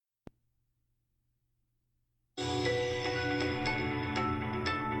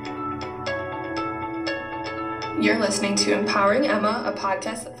You're listening to Empowering Emma, a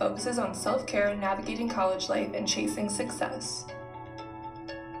podcast that focuses on self-care, navigating college life, and chasing success.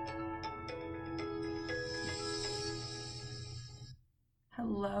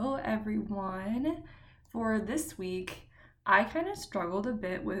 Hello, everyone. For this week, I kind of struggled a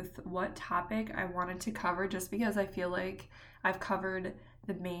bit with what topic I wanted to cover just because I feel like I've covered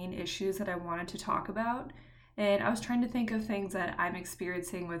the main issues that I wanted to talk about. And I was trying to think of things that I'm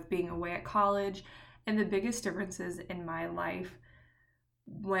experiencing with being away at college and the biggest differences in my life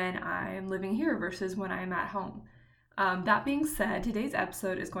when I'm living here versus when I'm at home. That being said, today's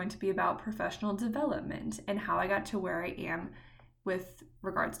episode is going to be about professional development and how I got to where I am with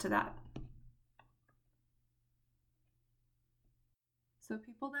regards to that. So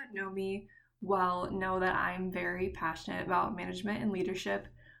people that know me well know that I'm very passionate about management and leadership.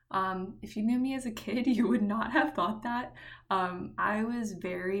 If you knew me as a kid, you would not have thought that. I was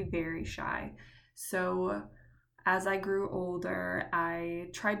very, very shy. So as I grew older, I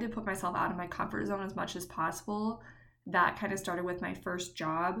tried to put myself out of my comfort zone as much as possible. That kind of started with my first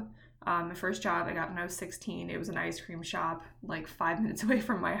job. My first job I got when I was 16. It was an ice cream shop, like 5 minutes away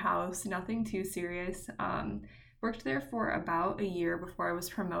from my house. Nothing too serious. Worked there for about a year before I was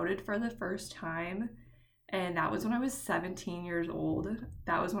promoted for the first time. And that was when I was 17 years old.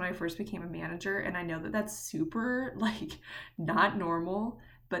 That was when I first became a manager. And I know that that's super, not normal,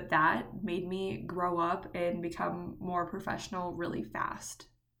 but that made me grow up and become more professional really fast.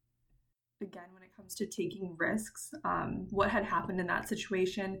 Again, when it comes to taking risks, what had happened in that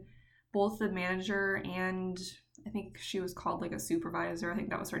situation, both the manager and I think she was called a supervisor, I think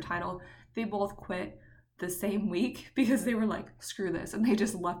that was her title, they both quit the same week because they were like, screw this, and they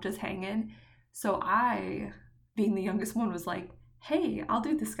just left us hanging. So I, being the youngest one, was like, hey, I'll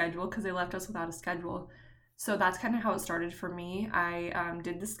do the schedule because they left us without a schedule. So that's kind of how it started for me. I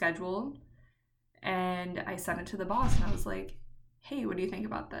did the schedule and I sent it to the boss and I was like, hey, what do you think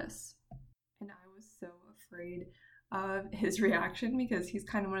about this? And I was so afraid of his reaction because he's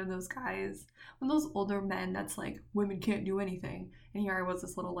kind of one of those guys, one of those older men that's like, women can't do anything. And here I was,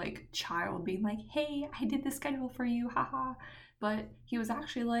 this little child being like, hey, I did the schedule for you, haha. But he was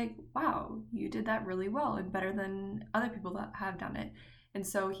actually like, wow, you did that really well and better than other people that have done it. And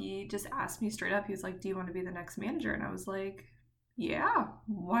so he just asked me straight up, he was like, do you want to be the next manager? And I was like, yeah,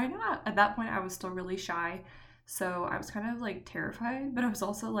 why not? At that point, I was still really shy. So I was kind of terrified, but I was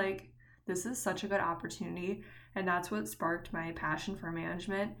also like, this is such a good opportunity. And that's what sparked my passion for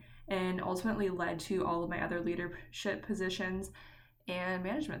management and ultimately led to all of my other leadership positions and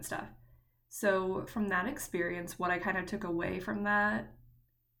management stuff. So from that experience, what I kind of took away from that,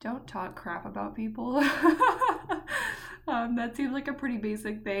 don't talk crap about people. That seems like a pretty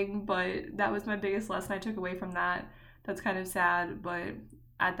basic thing, but that was my biggest lesson I took away from that. That's kind of sad, but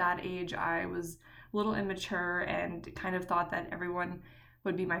at that age, I was a little immature and kind of thought that everyone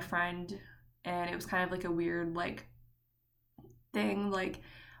would be my friend. And it was kind of a weird thing,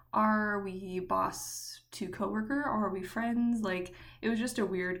 are we boss to coworker or are we friends? It was just a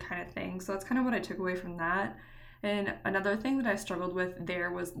weird kind of thing. So that's kind of what I took away from that. And another thing that I struggled with there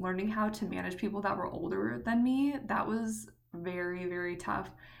was learning how to manage people that were older than me. That was very, very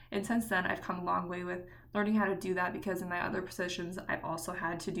tough. And since then, I've come a long way with learning how to do that because in my other positions, I've also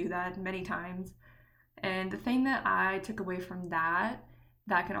had to do that many times. And the thing that I took away from that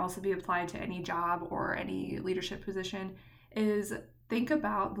can also be applied to any job or any leadership position is think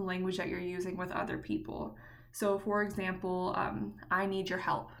about the language that you're using with other people. So for example, I need your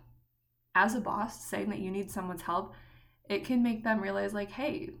help. As a boss, saying that you need someone's help, it can make them realize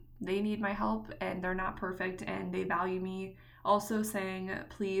hey, they need my help and they're not perfect and they value me. Also saying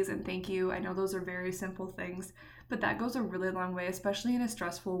please and thank you. I know those are very simple things, but that goes a really long way, especially in a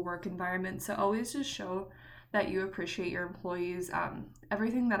stressful work environment. So always just show that you appreciate your employees.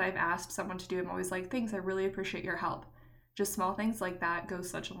 Everything that I've asked someone to do, I'm always like, thanks, I really appreciate your help. Just small things like that go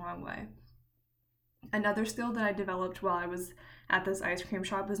such a long way. Another skill that I developed while I was at this ice cream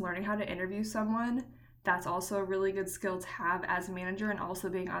shop is learning how to interview someone. That's also a really good skill to have as a manager, and also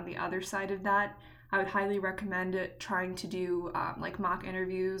being on the other side of that. I would highly recommend trying to do mock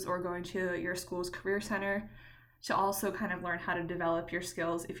interviews or going to your school's career center to also kind of learn how to develop your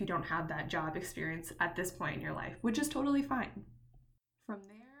skills if you don't have that job experience at this point in your life, which is totally fine. From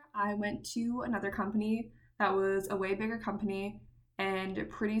there, I went to another company that was a way bigger company, and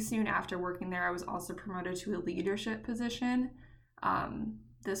pretty soon after working there, I was also promoted to a leadership position.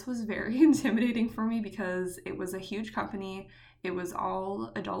 This was very intimidating for me because it was a huge company. It was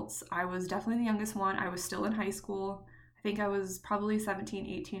all adults. I was definitely the youngest one. I was still in high school. I think I was probably 17,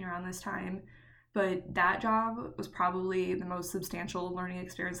 18 around this time. But that job was probably the most substantial learning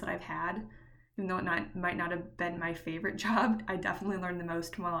experience that I've had. even though might not have been my favorite job, I definitely learned the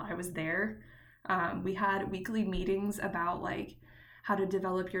most while I was there. We had weekly meetings about like how to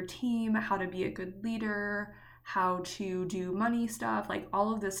develop your team, how to be a good leader, how to do money stuff, like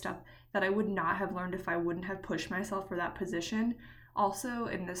all of this stuff that I would not have learned if I wouldn't have pushed myself for that position. Also,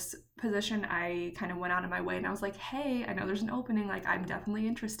 in this position, I kind of went out of my way and I was like, hey, I know there's an opening, like I'm definitely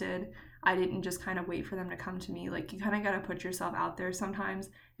interested. I didn't just kind of wait for them to come to me. Like you kind of got to put yourself out there sometimes.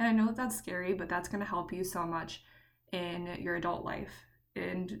 And I know that that's scary, but that's going to help you so much in your adult life.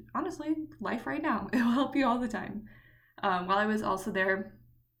 And honestly, life right now, it will help you all the time. While I was also there,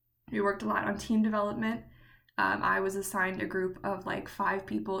 we worked a lot on team development. I was assigned a group of like 5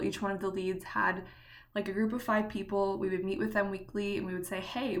 people. Each one of the leads had like a group of 5 people. We would meet with them weekly and we would say,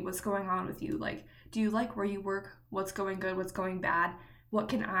 hey, what's going on with you? Like, do you like where you work? What's going good? What's going bad? What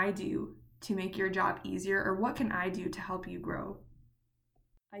can I do to make your job easier? Or what can I do to help you grow?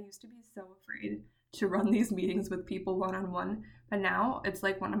 I used to be so afraid to run these meetings with people one-on-one, but now it's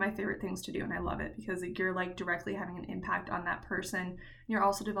like one of my favorite things to do, and I love it because you're like directly having an impact on that person. You're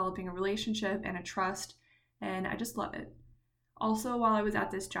also developing a relationship and a trust, and I just love it. Also, while I was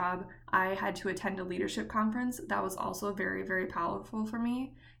at this job, I had to attend a leadership conference. That was also very, very powerful for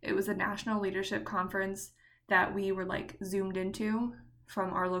me. It was a national leadership conference that we were like zoomed into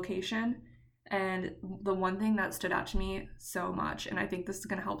from our location. And the one thing that stood out to me so much, and I think this is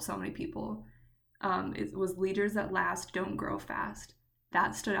going to help so many people, it was leaders that last don't grow fast.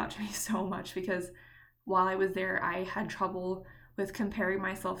 That stood out to me so much because while I was there, I had trouble with comparing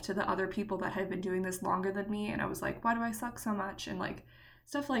myself to the other people that had been doing this longer than me. And I was like, why do I suck so much? And like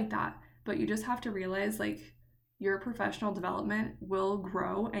stuff like that. But you just have to realize like your professional development will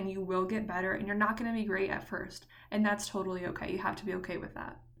grow and you will get better and you're not going to be great at first. And that's totally okay. You have to be okay with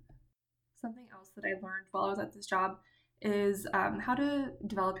that. Something else that I learned while I was at this job is how to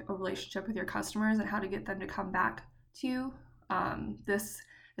develop a relationship with your customers and how to get them to come back to you. This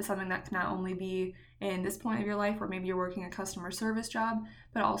is something that can not only be in this point of your life where maybe you're working a customer service job,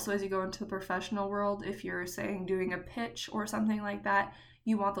 but also as you go into the professional world, if you're saying doing a pitch or something like that,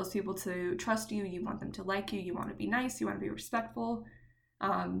 you want those people to trust you, you want them to like you want to be nice, you want to be respectful.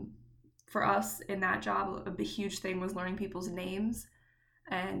 For us in that job, a huge thing was learning people's names.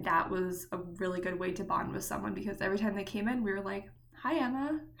 And that was a really good way to bond with someone because every time they came in, we were like, hi,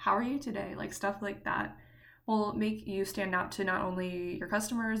 Emma, how are you today? Like stuff like that will make you stand out to not only your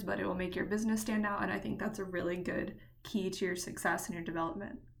customers, but it will make your business stand out. And I think that's a really good key to your success and your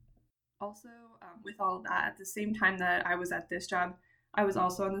development. Also, with all of that, at the same time that I was at this job, I was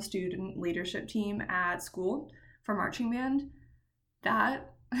also on the student leadership team at school for marching band. That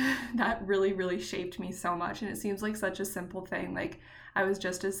really, really shaped me so much. And it seems like such a simple thing. Like I was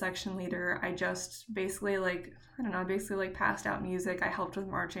just a section leader. I just basically passed out music. I helped with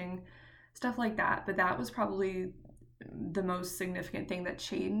marching, stuff like that. But that was probably the most significant thing that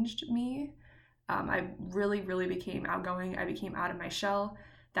changed me. I really, really became outgoing. I became out of my shell.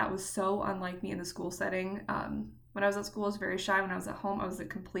 That was so unlike me in the school setting. When I was at school, I was very shy. When I was at home, I was the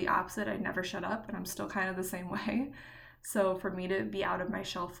complete opposite. I'd never shut up, and I'm still kind of the same way. So for me to be out of my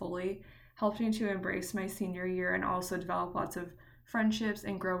shell fully helped me to embrace my senior year and also develop lots of friendships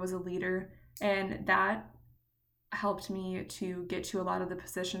and grow as a leader. And that helped me to get to a lot of the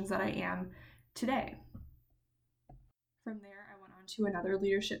positions that I am today. From there, I went on to another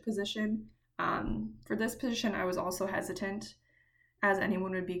leadership position. For this position, I was also hesitant, as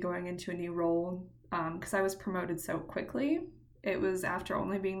anyone would be going into a new role, because I was promoted so quickly. It was after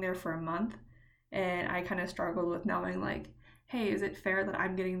only being there for a month. And I kind of struggled with knowing like, hey, is it fair that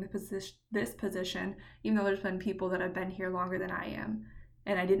I'm getting this position, even though there's been people that have been here longer than I am?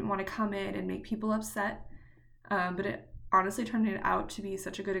 And I didn't want to come in and make people upset. But it honestly turned out to be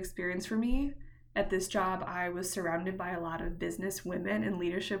such a good experience for me. At this job, I was surrounded by a lot of business women and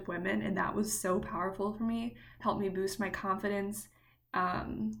leadership women, and that was so powerful for me. Helped me boost my confidence.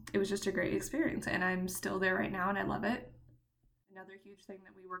 It was just a great experience, and I'm still there right now, and I love it. Another huge thing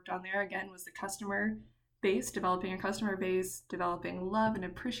that we worked on there, again, was the customer base, developing a customer base, developing love and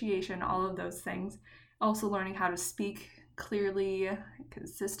appreciation, all of those things. Also learning how to speak clearly,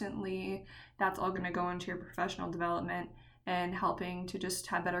 consistently. That's all going to go into your professional development and helping to just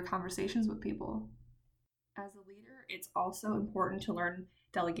have better conversations with people. As a leader, it's also important to learn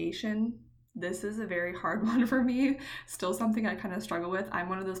delegation. This is a very hard one for me. Still something I kind of struggle with. I'm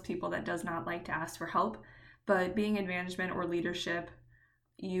one of those people that does not like to ask for help. But being in management or leadership,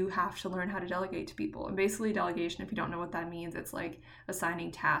 you have to learn how to delegate to people. And basically delegation, if you don't know what that means, it's like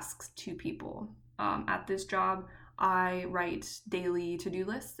assigning tasks to people. At this job, I write daily to-do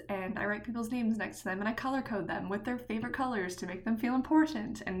lists, and I write people's names next to them, and I color code them with their favorite colors to make them feel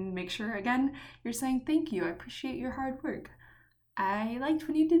important and make sure, again, you're saying thank you, I appreciate your hard work. I liked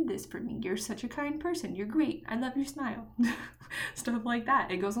when you did this for me. You're such a kind person. You're great. I love your smile. Stuff like that.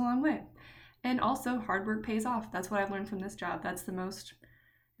 It goes a long way. And also, hard work pays off. That's what I've learned from this job. That's the most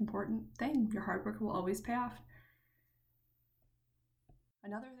important thing. Your hard work will always pay off.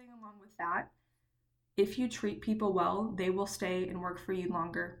 Another thing along with that, if you treat people well, they will stay and work for you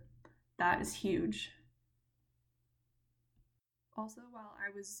longer. That is huge. Also, while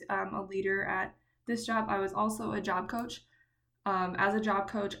I was a leader at this job, I was also a job coach. As a job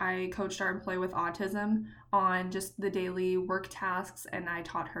coach, I coached our employee with autism on just the daily work tasks, and I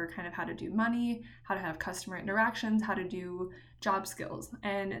taught her kind of how to do money, how to have customer interactions, how to do job skills.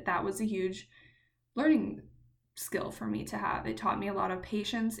 And that was a huge learning skill for me to have. It taught me a lot of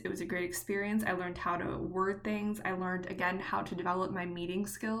patience. It was a great experience. I learned how to word things. I learned, again, how to develop my meeting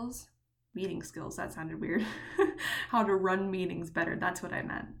skills. Meeting skills, that sounded weird. How to run meetings better. That's what I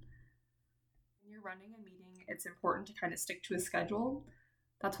meant. When you're running a meeting, it's important to kind of stick to a schedule.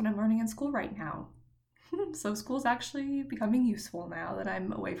 That's what I'm learning in school right now. So school's actually becoming useful now that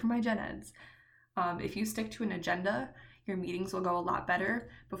I'm away from my gen eds. If you stick to an agenda, your meetings will go a lot better.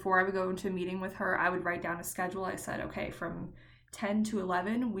 Before I would go into a meeting with her, I would write down a schedule. I said, okay, from 10 to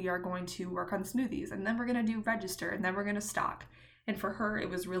 11, we are going to work on smoothies, and then we're going to do register, and then we're going to stock. And for her, it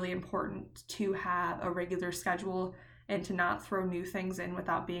was really important to have a regular schedule and to not throw new things in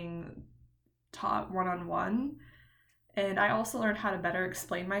without being taught one-on-one. And I also learned how to better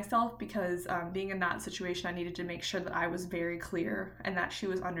explain myself because being in that situation, I needed to make sure that I was very clear and that she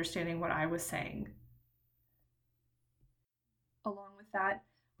was understanding what I was saying. Along with that,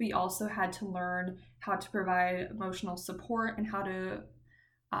 we also had to learn how to provide emotional support and how to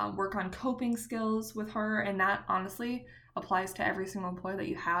work on coping skills with her. And that honestly applies to every single employee that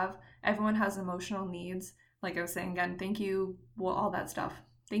you have. Everyone has emotional needs. Like I was saying again, thank you, well, all that stuff.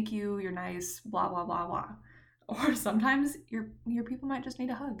 Thank you, you're nice, blah, blah, blah, blah. Or sometimes your people might just need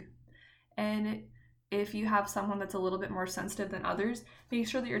a hug. And if you have someone that's a little bit more sensitive than others, make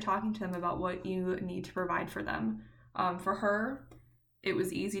sure that you're talking to them about what you need to provide for them. For her, it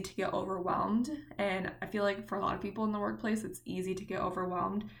was easy to get overwhelmed. And I feel like for a lot of people in the workplace, it's easy to get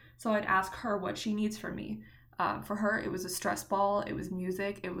overwhelmed. So I'd ask her what she needs from me. For her, it was a stress ball, it was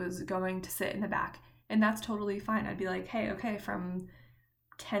music, it was going to sit in the back. And that's totally fine. I'd be like, hey, okay, from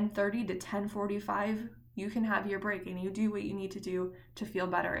 10:30 to 10:45, you can have your break and you do what you need to do to feel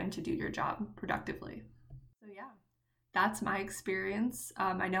better and to do your job productively. So yeah, that's my experience.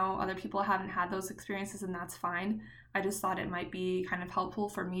 I know other people haven't had those experiences, and that's fine. I just thought it might be kind of helpful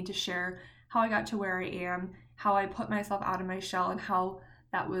for me to share how I got to where I am, how I put myself out of my shell, and how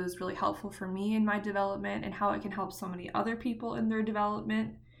that was really helpful for me in my development, and how it can help so many other people in their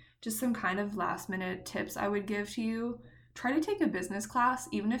development. Just some kind of last minute tips I would give to you. Try to take a business class,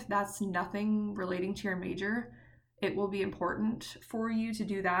 even if that's nothing relating to your major. It will be important for you to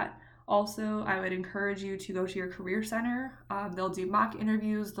do that. Also, I would encourage you to go to your career center. They'll do mock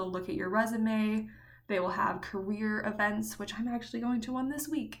interviews, they'll look at your resume, they will have career events, which I'm actually going to one this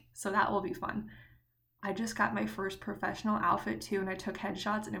week, so that will be fun. I just got my first professional outfit too, and I took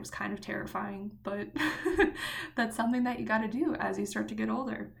headshots, and it was kind of terrifying, but that's something that you got to do as you start to get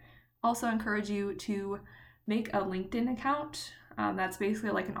older. Also encourage you to make a LinkedIn account. That's basically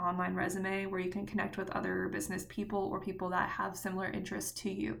like an online resume where you can connect with other business people or people that have similar interests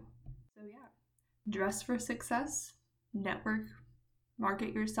to you. So yeah, dress for success, network,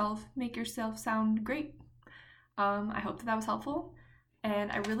 market yourself, make yourself sound great. I hope that was helpful,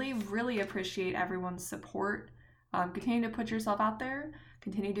 and I really, really appreciate everyone's support. Continue to put yourself out there,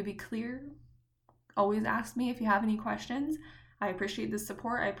 continue to be clear. Always ask me if you have any questions. I appreciate the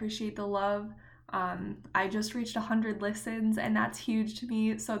support, I appreciate the love. I just reached 100 listens, and that's huge to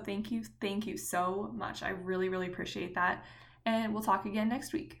me. So thank you so much. I really, really appreciate that. And we'll talk again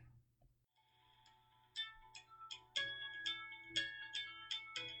next week.